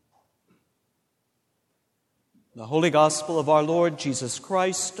The Holy Gospel of our Lord Jesus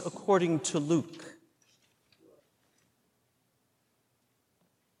Christ according to Luke.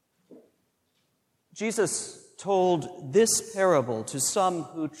 Jesus told this parable to some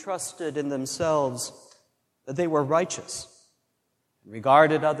who trusted in themselves that they were righteous and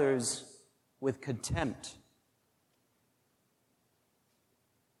regarded others with contempt.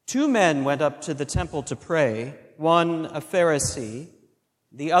 Two men went up to the temple to pray, one a Pharisee,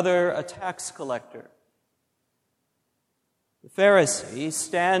 the other a tax collector. The Pharisee,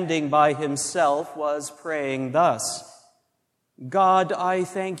 standing by himself, was praying thus: God, I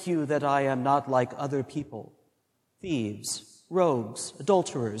thank you that I am not like other people, thieves, rogues,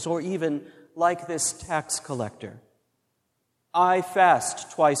 adulterers, or even like this tax collector. I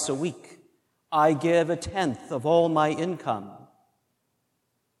fast twice a week. I give 1/10 of all my income.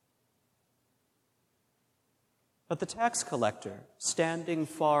 But the tax collector, standing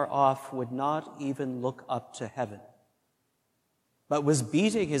far off, would not even look up to heaven, but was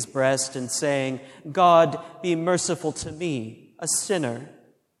beating his breast and saying, God, be merciful to me, a sinner.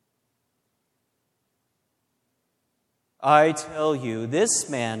 I tell you, this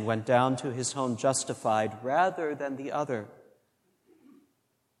man went down to his home justified rather than the other.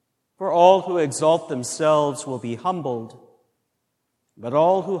 For all who exalt themselves will be humbled, but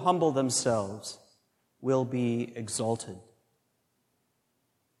all who humble themselves will be exalted.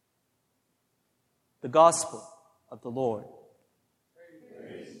 The Gospel of the Lord.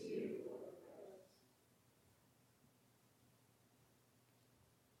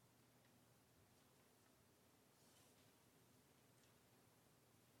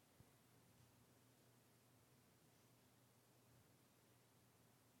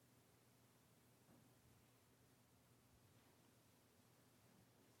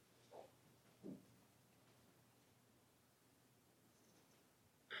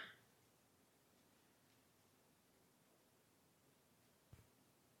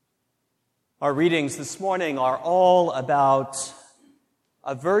 Our readings this morning are all about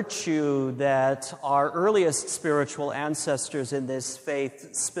a virtue that our earliest spiritual ancestors in this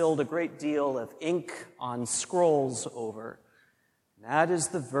faith spilled a great deal of ink on scrolls over. And that is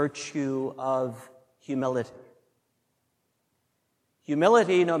the virtue of humility.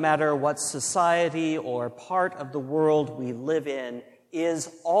 Humility, no matter what society or part of the world we live in, is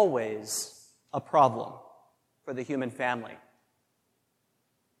always a problem for the human family.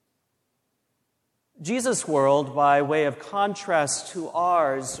 Jesus' world, by way of contrast to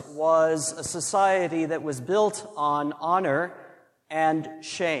ours, was a society that was built on honor and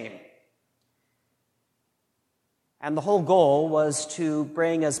shame. And the whole goal was to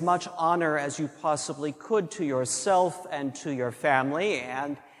bring as much honor as you possibly could to yourself and to your family,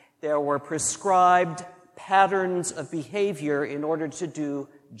 and there were prescribed patterns of behavior in order to do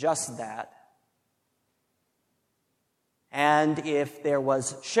just that. And if there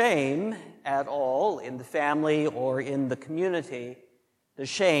was shame at all in the family or in the community, the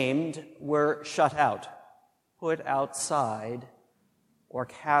shamed were shut out, put outside, or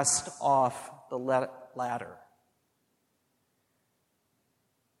cast off the ladder.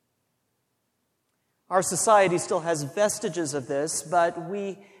 Our society still has vestiges of this, but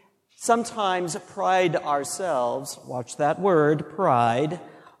we sometimes pride ourselves, watch that word, pride,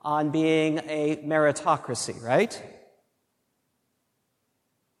 on being a meritocracy, right?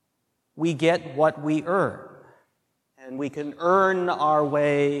 We get what we earn, and we can earn our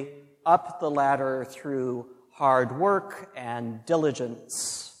way up the ladder through hard work and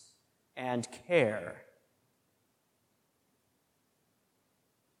diligence and care.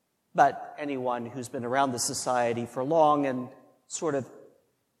 But anyone who's been around the society for long and sort of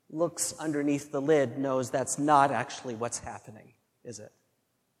looks underneath the lid knows that's not actually what's happening, is it?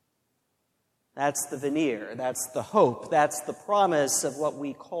 That's the veneer, that's the hope, that's the promise of what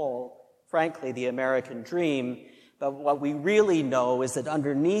we call, frankly, the American dream. But what we really know is that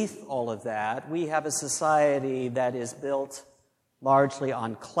underneath all of that, we have a society that is built largely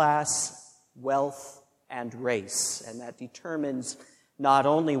on class, wealth, and race. And that determines not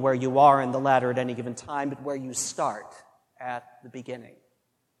only where you are in the ladder at any given time, but where you start at the beginning.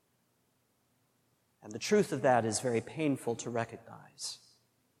 And the truth of that is very painful to recognize,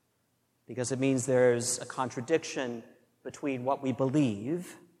 because it means there's a contradiction between what we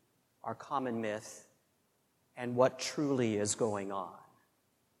believe, our common myth, and what truly is going on.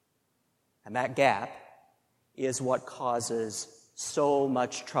 And that gap is what causes so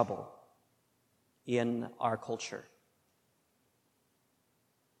much trouble in our culture.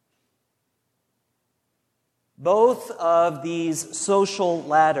 Both of these social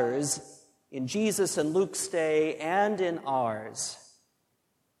ladders, in Jesus and Luke's day and in ours,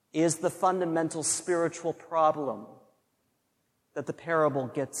 is the fundamental spiritual problem that the parable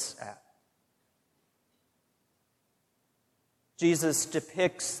gets at. Jesus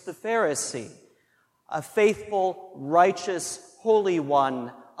depicts the Pharisee, a faithful, righteous, holy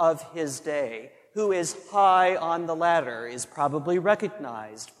one of his day, who is high on the ladder, is probably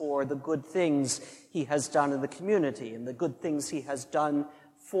recognized for the good things he has done in the community and the good things he has done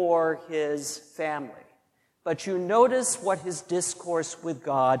for his family. But you notice what his discourse with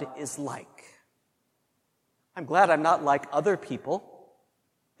God is like. I'm glad I'm not like other people.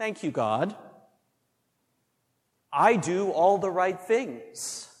 Thank you, God. I do all the right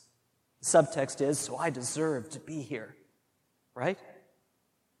things. The subtext is, so I deserve to be here, right?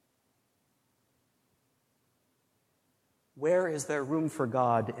 Where is there room for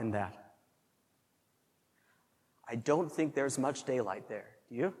God in that? I don't think there's much daylight there.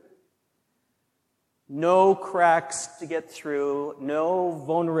 Do you? No cracks to get through, no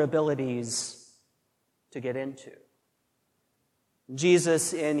vulnerabilities to get into.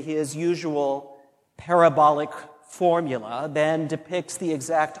 Jesus, in his usual parabolic formula, then depicts the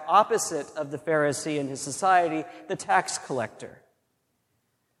exact opposite of the Pharisee in his society, the tax collector.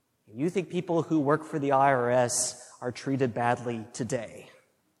 You think people who work for the IRS are treated badly today?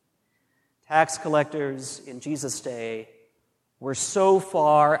 Tax collectors in Jesus' day were so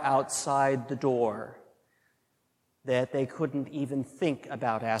far outside the door that they couldn't even think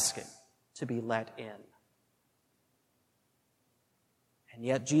about asking to be let in. And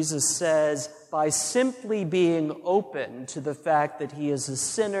yet Jesus says, by simply being open to the fact that he is a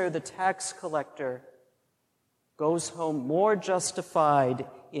sinner, the tax collector goes home more justified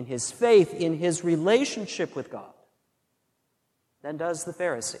in his faith, in his relationship with God, than does the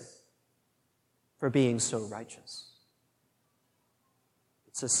Pharisee for being so righteous.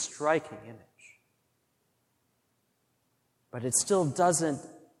 It's a striking image. But it still doesn't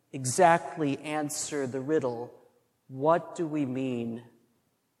exactly answer the riddle, what do we mean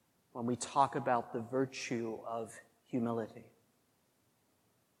when we talk about the virtue of humility?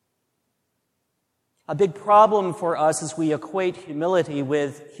 A big problem for us is we equate humility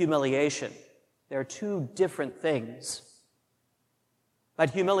with humiliation. They're two different things. But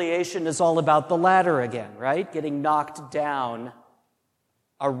humiliation is all about the ladder again, right? Getting knocked down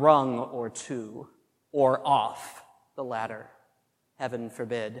a rung or two, or off the ladder, heaven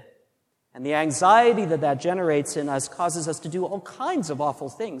forbid. And the anxiety that generates in us causes us to do all kinds of awful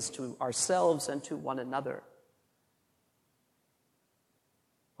things to ourselves and to one another.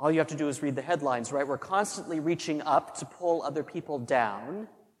 All you have to do is read the headlines, right? We're constantly reaching up to pull other people down,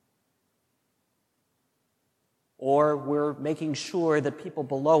 or we're making sure that people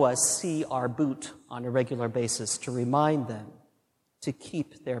below us see our boot on a regular basis to remind them to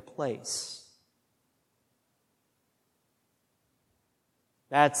keep their place.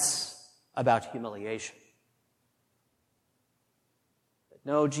 That's about humiliation. But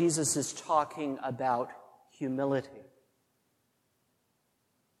no, Jesus is talking about humility.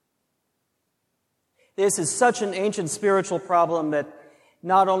 This is such an ancient spiritual problem that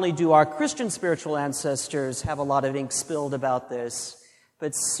not only do our Christian spiritual ancestors have a lot of ink spilled about this,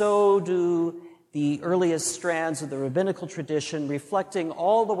 but so do the earliest strands of the rabbinical tradition, reflecting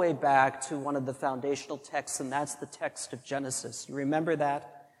all the way back to one of the foundational texts, and that's the text of Genesis. You remember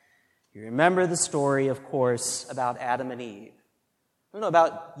that? You remember the story, of course, about Adam and Eve. I don't know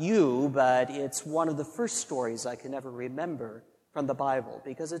about you, but it's one of the first stories I can ever remember from the Bible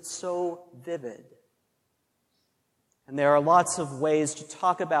because it's so vivid. And there are lots of ways to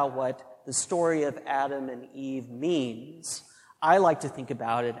talk about what the story of Adam and Eve means. I like to think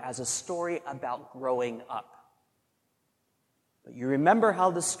about it as a story about growing up. But you remember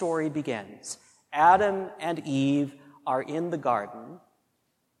how the story begins. Adam and Eve are in the garden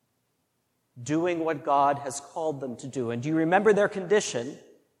doing what God has called them to do. And do you remember their condition?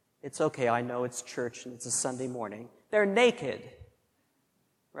 It's okay, I know it's church and it's a Sunday morning. They're naked,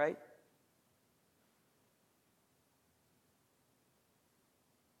 right?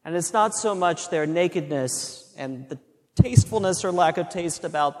 And it's not so much their nakedness and the tastefulness or lack of taste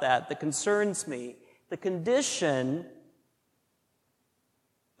about that concerns me. The condition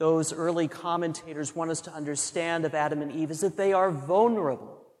those early commentators want us to understand of Adam and Eve is that they are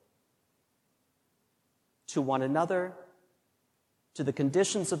vulnerable to one another, to the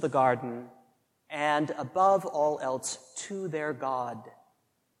conditions of the garden, and above all else, to their God.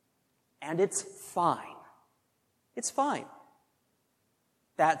 And it's fine. It's fine.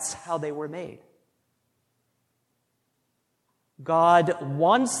 That's how they were made. God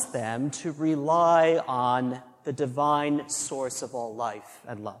wants them to rely on the divine source of all life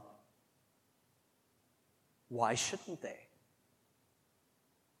and love. Why shouldn't they?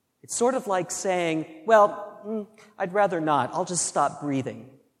 It's sort of like saying, well, I'd rather not. I'll just stop breathing.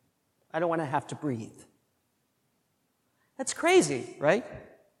 I don't want to have to breathe. That's crazy, right?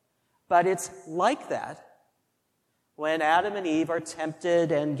 But it's like that when Adam and Eve are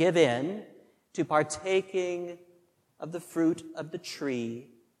tempted and give in to partaking of the fruit of the tree.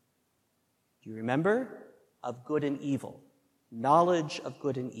 Do you remember? Of good and evil. Knowledge of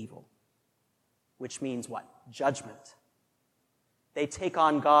good and evil. Which means what? Judgment. They take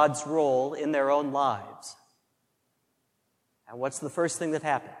on God's role in their own lives. And what's the first thing that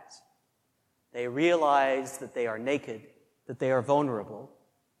happens? They realize that they are naked, that they are vulnerable.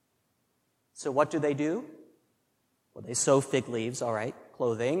 So what do? Well, they sew fig leaves, all right,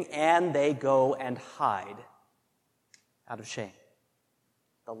 clothing, and they go and hide out of shame.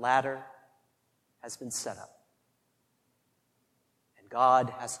 The ladder has been set up. And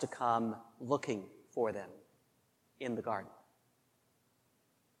God has to come looking for them in the garden.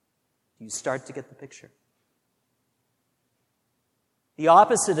 Do you start to get the picture? The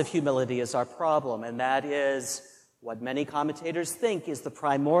opposite of humility is our problem, and that is what many commentators think is the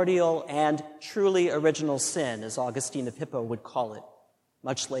primordial and truly original sin, as Augustine of Hippo would call it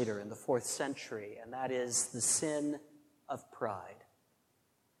much later in the 4th century, and that is the sin of pride,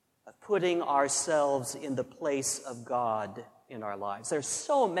 of putting ourselves in the place of God in our lives. There's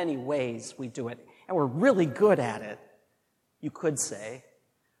so many ways we do it, and we're really good at it, you could say.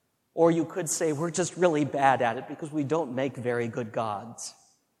 Or you could say we're just really bad at it because we don't make very good gods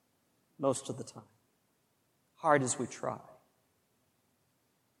most of the time, hard as we try.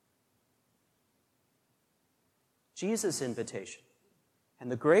 Jesus' invitation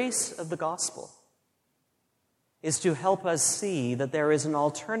and the grace of the gospel is to help us see that there is an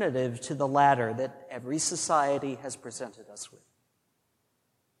alternative to the ladder that every society has presented us with.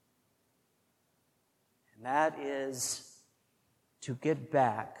 And that is to get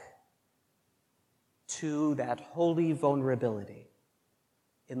back to that holy vulnerability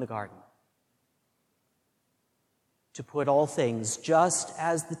in the garden. To put all things just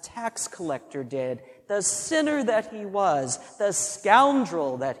as the tax collector did, the sinner that he was, the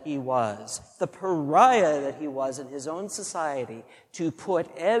scoundrel that he was, the pariah that he was in his own society, to put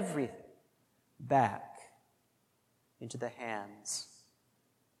everything back into the hands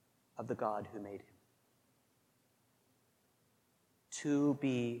of the God who made him. To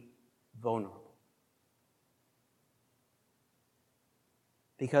be vulnerable.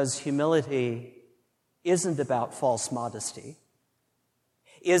 Because humility isn't about false modesty,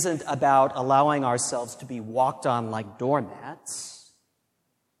 isn't about allowing ourselves to be walked on like doormats,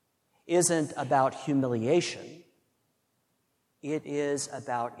 isn't about humiliation. It is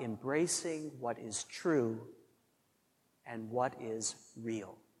about embracing what is true and what is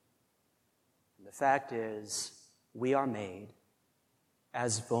real. And the fact is, we are made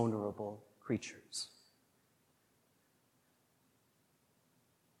as vulnerable creatures.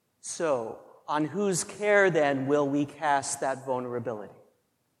 So, on whose care then will we cast that vulnerability?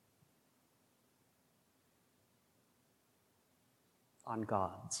 On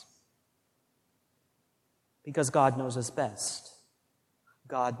God's. Because God knows us best.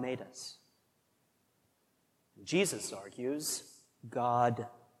 God made us. Jesus argues, God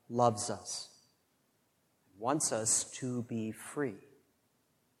loves us, wants us to be free.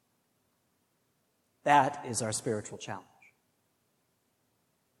 That is our spiritual challenge.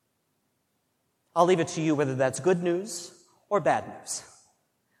 I'll leave it to you whether that's good news or bad news,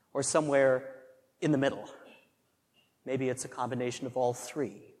 or somewhere in the middle. Maybe it's a combination of all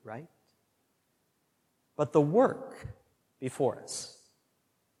three, right? But the work before us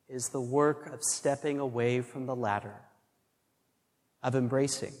is the work of stepping away from the ladder, of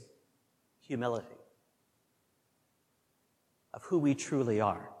embracing humility, of who we truly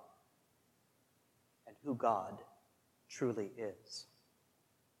are and who God truly is.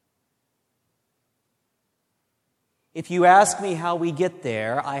 If you ask me how we get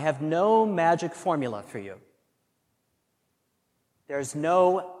there, I have no magic formula for you. There's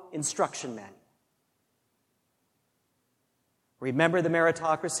no instruction manual. Remember the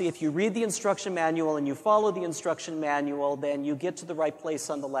meritocracy? If you read the instruction manual and you follow the instruction manual, then you get to the right place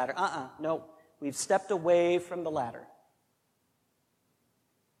on the ladder. No, we've stepped away from the ladder.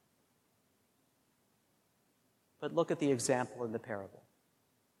 But look at the example in the parable.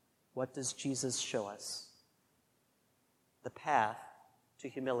 What does Jesus show us? The path to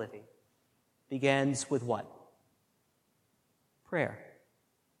humility begins with what? Prayer.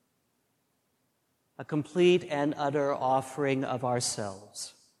 A complete and utter offering of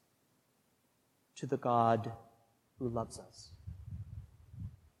ourselves to the God who loves us.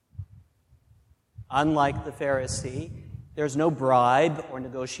 Unlike the Pharisee, There's no bribe or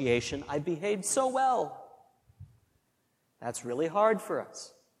negotiation. I behaved so well. That's really hard for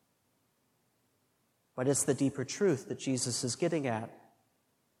us. But it's the deeper truth that Jesus is getting at.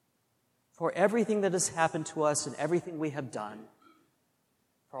 For everything that has happened to us and everything we have done,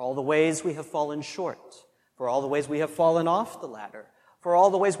 for all the ways we have fallen short, for all the ways we have fallen off the ladder, for all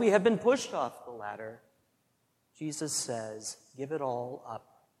the ways we have been pushed off the ladder, Jesus says, give it all up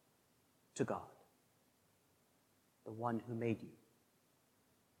to God, the one who made you.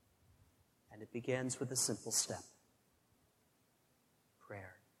 And it begins with a simple step,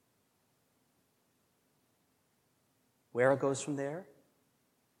 prayer. Where it goes from there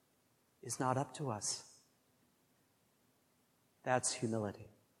is not up to us. That's humility.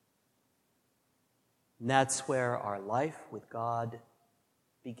 And that's where our life with God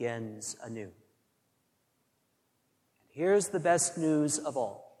begins anew. And here's the best news of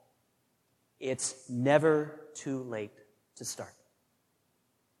all. It's never too late to start.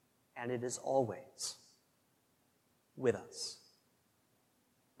 And it is always with us.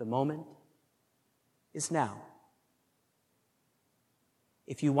 The moment is now.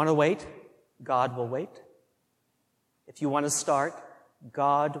 If you want to wait, God will wait. If you want to start,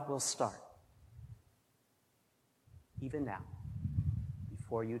 God will start. Even now,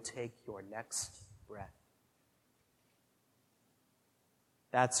 before you take your next breath.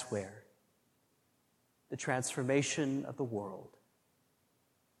 That's where the transformation of the world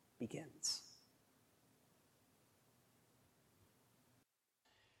begins.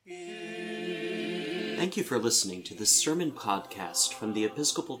 Thank you for listening to this sermon podcast from the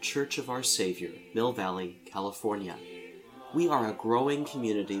Episcopal Church of Our Savior, Mill Valley, California. We are a growing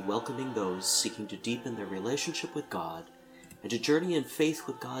community welcoming those seeking to deepen their relationship with God and to journey in faith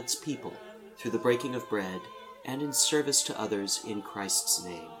with God's people through the breaking of bread and in service to others in Christ's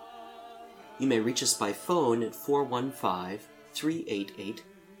name. You may reach us by phone at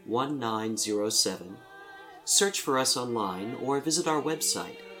 415-388-1907, search for us online, or visit our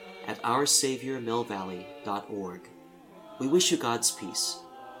website at oursaviormillvalley.org. We wish you God's peace,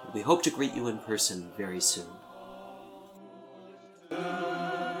 and we hope to greet you in person very soon.